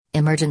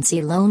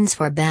emergency loans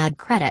for bad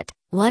credit.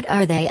 What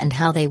are they and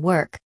how they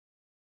work?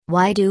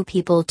 Why do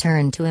people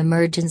turn to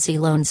emergency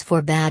loans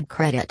for bad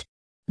credit?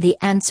 The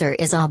answer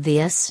is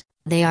obvious: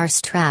 they are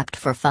strapped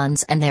for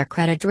funds and their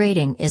credit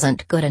rating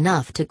isn't good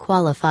enough to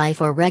qualify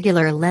for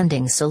regular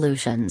lending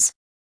solutions.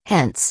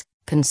 Hence,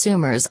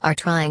 consumers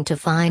are trying to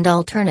find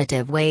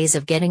alternative ways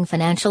of getting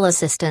financial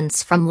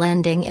assistance from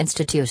lending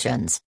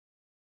institutions.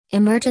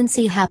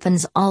 Emergency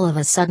happens all of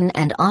a sudden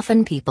and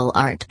often people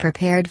aren't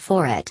prepared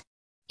for it.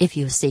 If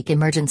you seek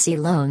emergency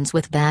loans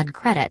with bad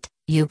credit,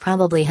 you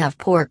probably have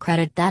poor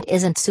credit that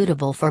isn't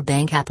suitable for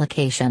bank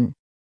application.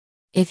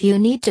 If you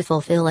need to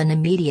fulfill an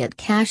immediate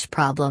cash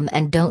problem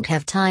and don't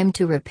have time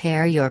to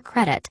repair your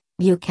credit,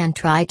 you can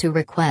try to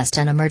request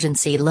an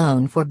emergency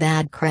loan for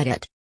bad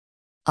credit.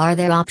 Are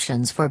there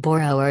options for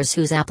borrowers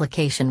whose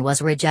application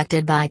was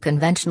rejected by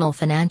conventional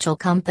financial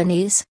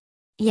companies?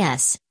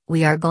 Yes,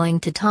 we are going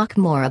to talk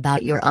more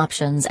about your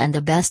options and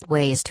the best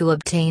ways to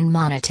obtain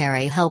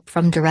monetary help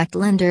from direct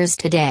lenders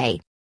today.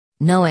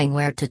 Knowing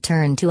where to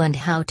turn to and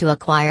how to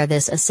acquire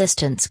this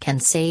assistance can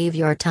save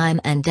your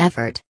time and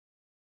effort.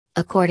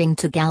 According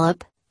to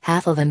Gallup,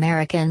 half of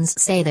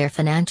Americans say their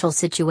financial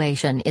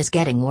situation is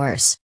getting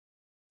worse.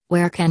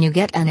 Where can you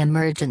get an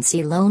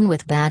emergency loan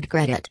with bad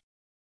credit?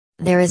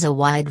 There is a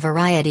wide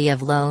variety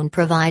of loan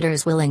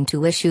providers willing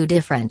to issue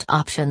different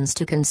options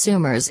to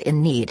consumers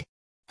in need.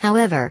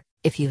 However,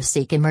 if you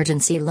seek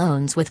emergency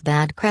loans with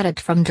bad credit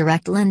from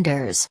direct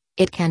lenders,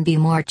 it can be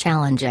more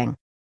challenging.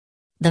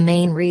 The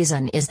main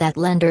reason is that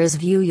lenders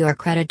view your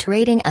credit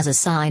rating as a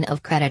sign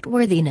of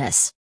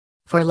creditworthiness.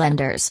 For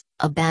lenders,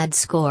 a bad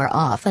score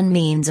often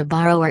means a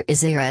borrower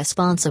is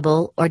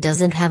irresponsible or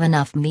doesn't have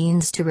enough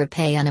means to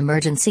repay an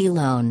emergency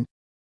loan.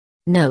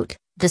 Note: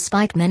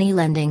 despite many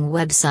lending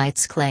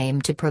websites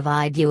claim to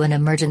provide you an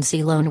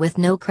emergency loan with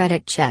no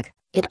credit check,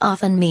 it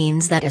often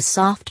means that a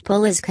soft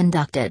pull is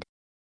conducted.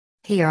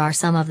 Here are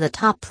some of the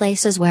top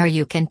places where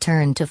you can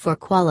turn to for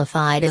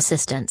qualified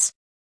assistance.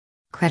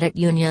 Credit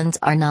unions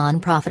are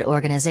non-profit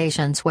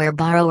organizations where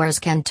borrowers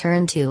can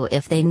turn to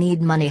if they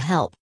need money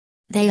help.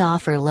 They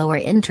offer lower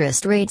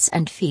interest rates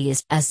and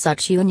fees as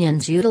such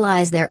unions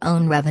utilize their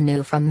own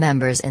revenue from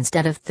members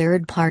instead of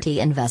third-party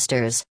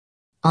investors.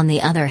 On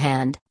the other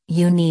hand,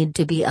 you need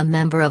to be a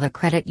member of a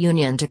credit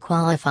union to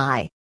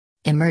qualify.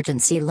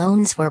 Emergency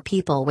loans for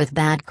people with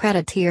bad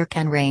credit here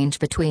can range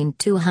between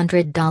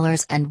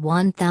 $200 and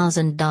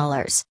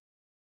 $1,000.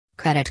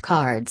 Credit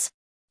cards.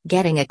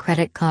 Getting a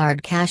credit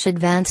card cash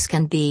advance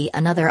can be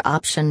another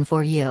option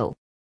for you.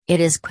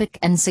 It is quick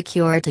and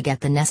secure to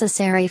get the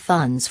necessary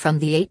funds from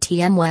the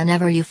ATM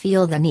whenever you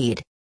feel the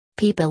need.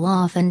 People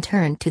often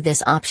turn to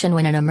this option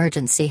when an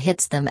emergency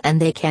hits them and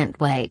they can't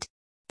wait.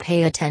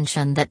 Pay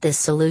attention that this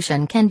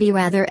solution can be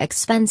rather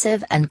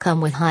expensive and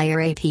come with higher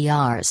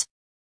APRs.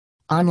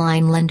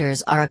 Online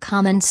lenders are a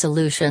common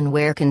solution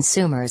where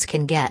consumers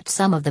can get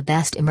some of the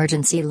best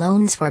emergency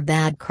loans for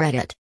bad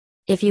credit.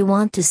 If you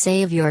want to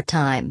save your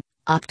time,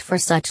 opt for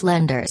such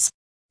lenders.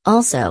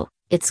 Also,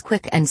 it's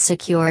quick and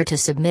secure to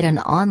submit an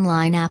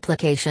online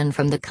application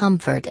from the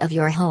comfort of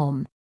your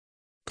home.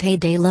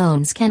 Payday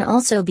loans can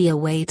also be a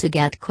way to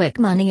get quick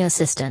money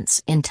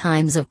assistance in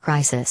times of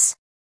crisis.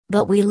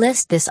 But we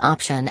list this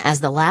option as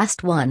the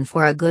last one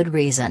for a good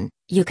reason: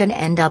 you can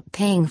end up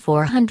paying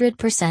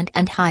 400%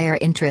 and higher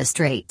interest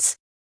rates.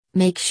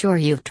 Make sure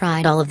you've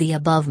tried all of the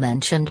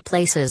above-mentioned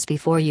places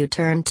before you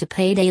turn to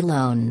payday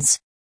loans.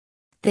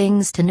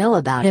 Things to know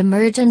about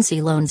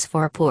emergency loans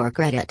for poor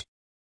credit.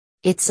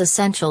 It's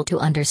essential to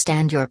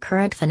understand your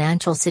current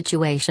financial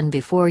situation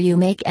before you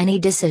make any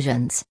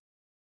decisions.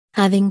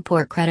 Having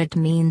poor credit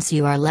means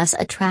you are less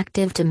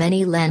attractive to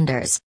many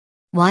lenders.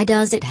 Why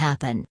does it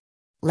happen?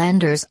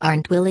 Lenders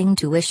aren't willing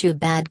to issue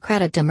bad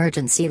credit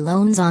emergency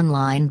loans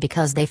online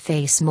because they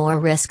face more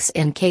risks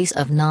in case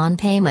of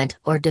non-payment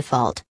or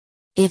default.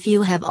 If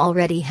you have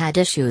already had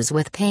issues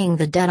with paying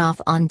the debt off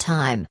on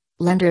time,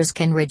 lenders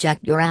can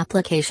reject your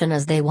application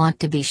as they want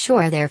to be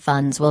sure their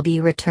funds will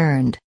be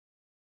returned.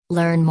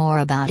 Learn more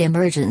about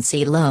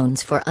emergency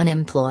loans for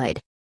unemployed.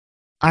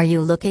 Are you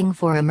looking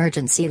for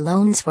emergency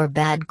loans for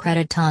bad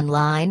credit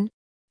online?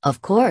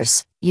 Of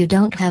course, you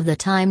don't have the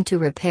time to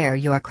repair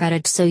your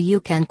credit, so you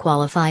can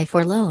qualify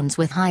for loans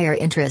with higher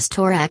interest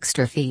or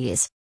extra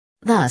fees.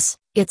 Thus,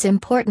 it's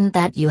important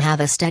that you have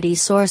a steady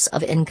source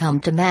of income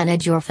to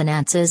manage your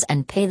finances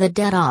and pay the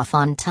debt off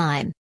on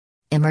time.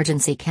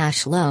 Emergency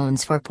cash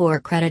loans for poor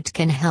credit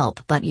can help,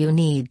 but you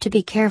need to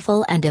be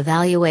careful and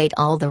evaluate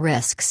all the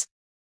risks.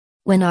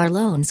 When are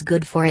loans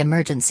good for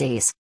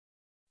emergencies?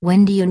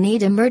 When do you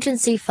need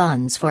emergency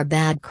funds for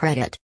bad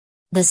credit?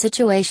 The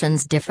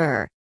situations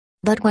differ.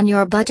 But when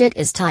your budget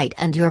is tight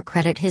and your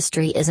credit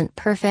history isn't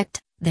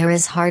perfect, there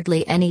is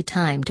hardly any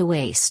time to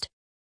waste.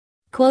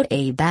 Quote,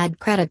 a bad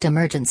credit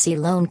emergency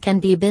loan can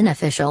be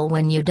beneficial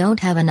when you don't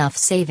have enough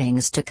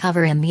savings to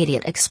cover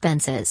immediate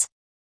expenses.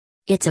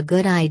 It's a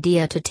good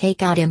idea to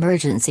take out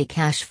emergency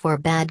cash for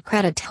bad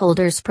credit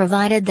holders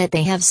provided that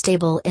they have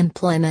stable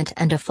employment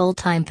and a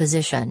full-time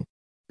position.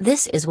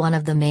 This is one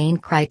of the main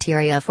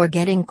criteria for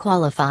getting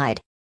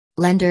qualified.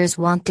 Lenders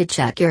want to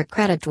check your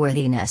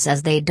creditworthiness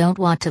as they don't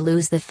want to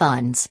lose the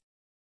funds.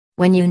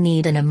 When you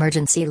need an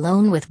emergency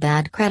loan with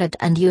bad credit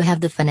and you have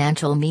the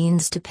financial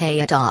means to pay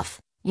it off,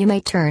 you may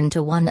turn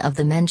to one of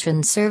the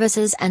mentioned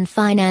services and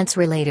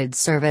finance-related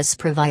service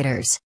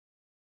providers.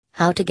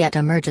 How to get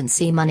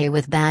emergency money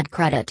with bad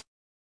credit.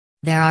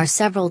 There are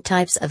several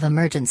types of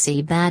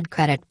emergency bad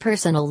credit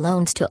personal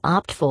loans to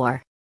opt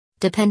for.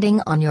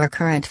 Depending on your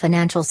current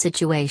financial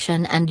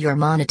situation and your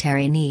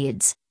monetary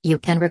needs, you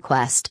can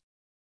request.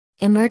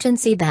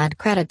 Emergency bad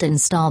credit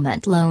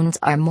installment loans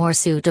are more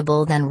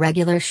suitable than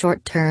regular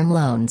short-term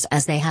loans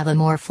as they have a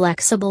more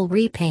flexible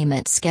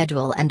repayment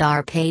schedule and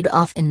are paid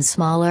off in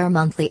smaller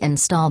monthly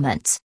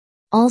installments.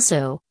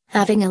 Also,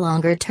 having a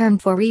longer term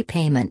for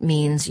repayment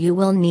means you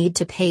will need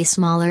to pay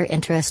smaller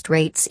interest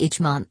rates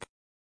each month.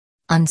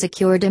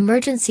 Unsecured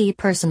emergency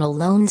personal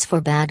loans for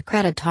bad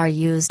credit are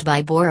used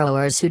by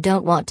borrowers who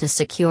don't want to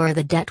secure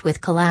the debt with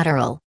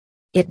collateral.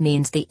 It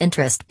means the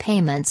interest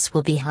payments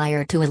will be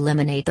higher to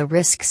eliminate the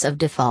risks of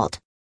default.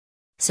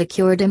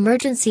 Secured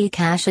emergency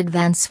cash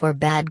advance for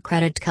bad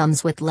credit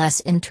comes with less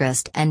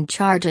interest and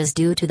charges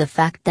due to the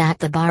fact that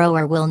the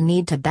borrower will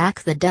need to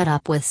back the debt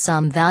up with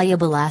some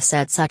valuable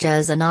asset such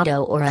as an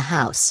auto or a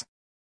house.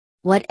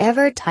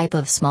 Whatever type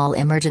of small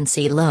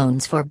emergency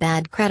loans for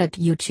bad credit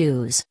you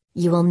choose,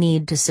 you will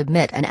need to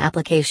submit an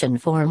application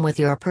form with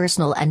your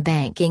personal and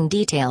banking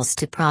details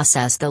to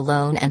process the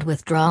loan and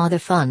withdraw the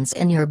funds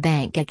in your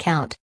bank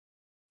account.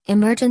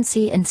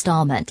 Emergency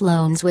installment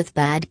loans with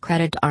bad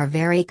credit are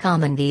very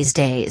common these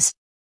days.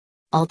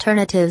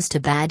 Alternatives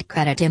to bad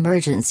credit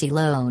emergency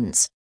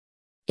loans.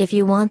 If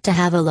you want to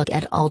have a look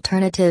at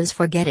alternatives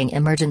for getting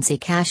emergency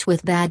cash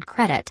with bad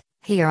credit,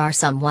 here are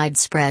some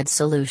widespread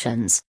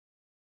solutions.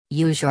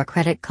 Use your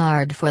credit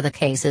card for the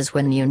cases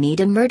when you need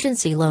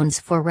emergency loans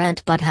for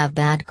rent but have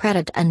bad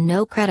credit and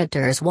no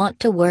creditors want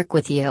to work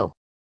with you.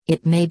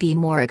 It may be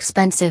more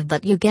expensive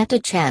but you get a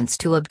chance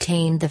to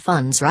obtain the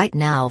funds right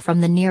now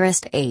from the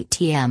nearest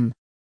ATM.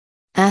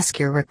 Ask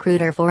your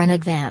recruiter for an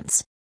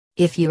advance.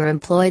 If you're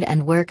employed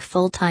and work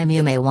full-time,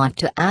 you may want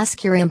to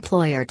ask your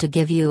employer to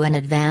give you an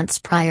advance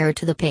prior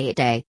to the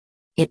payday.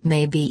 It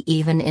may be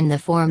even in the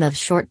form of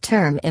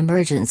short-term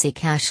emergency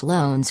cash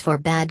loans for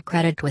bad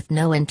credit with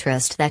no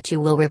interest that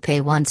you will repay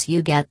once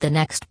you get the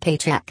next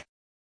paycheck.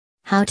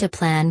 How to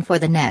plan for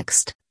the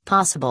next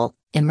possible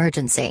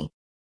emergency.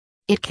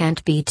 It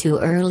can't be too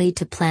early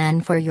to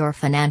plan for your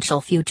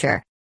financial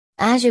future.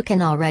 As you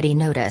can already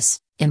notice,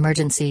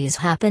 emergencies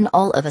happen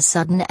all of a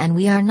sudden and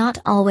we are not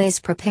always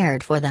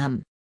prepared for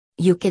them.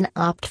 You can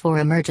opt for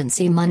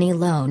emergency money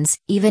loans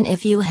even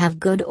if you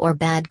have good or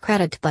bad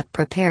credit, but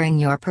preparing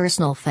your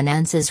personal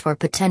finances for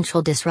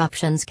potential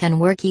disruptions can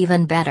work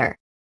even better.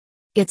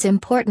 It's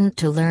important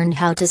to learn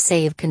how to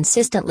save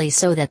consistently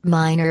so that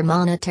minor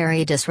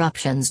monetary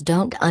disruptions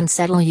don't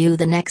unsettle you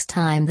the next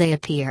time they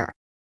appear.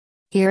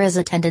 Here is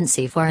a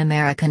tendency for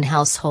American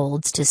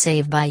households to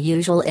save by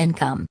usual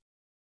income.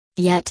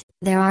 Yet,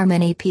 there are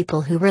many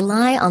people who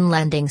rely on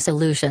lending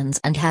solutions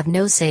and have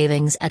no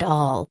savings at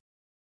all.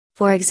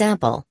 For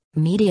example,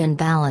 median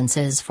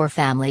balances for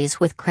families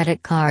with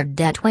credit card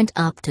debt went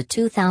up to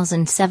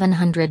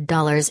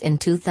 $2,700 in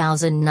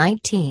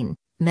 2019,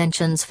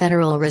 mentions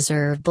Federal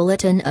Reserve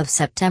Bulletin of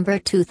September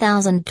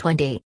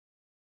 2020.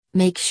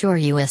 Make sure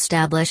you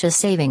establish a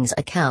savings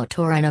account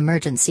or an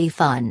emergency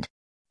fund.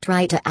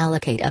 Try to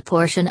allocate a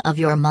portion of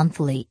your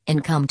monthly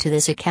income to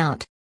this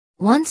account.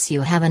 Once you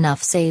have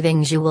enough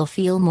savings, you will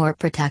feel more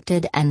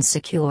protected and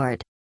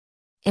secured.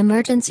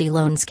 Emergency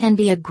loans can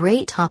be a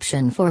great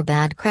option for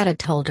bad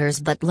credit holders,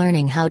 but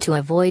learning how to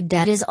avoid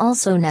debt is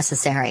also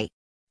necessary.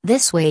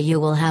 This way you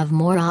will have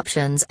more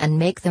options and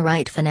make the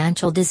right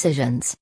financial decisions.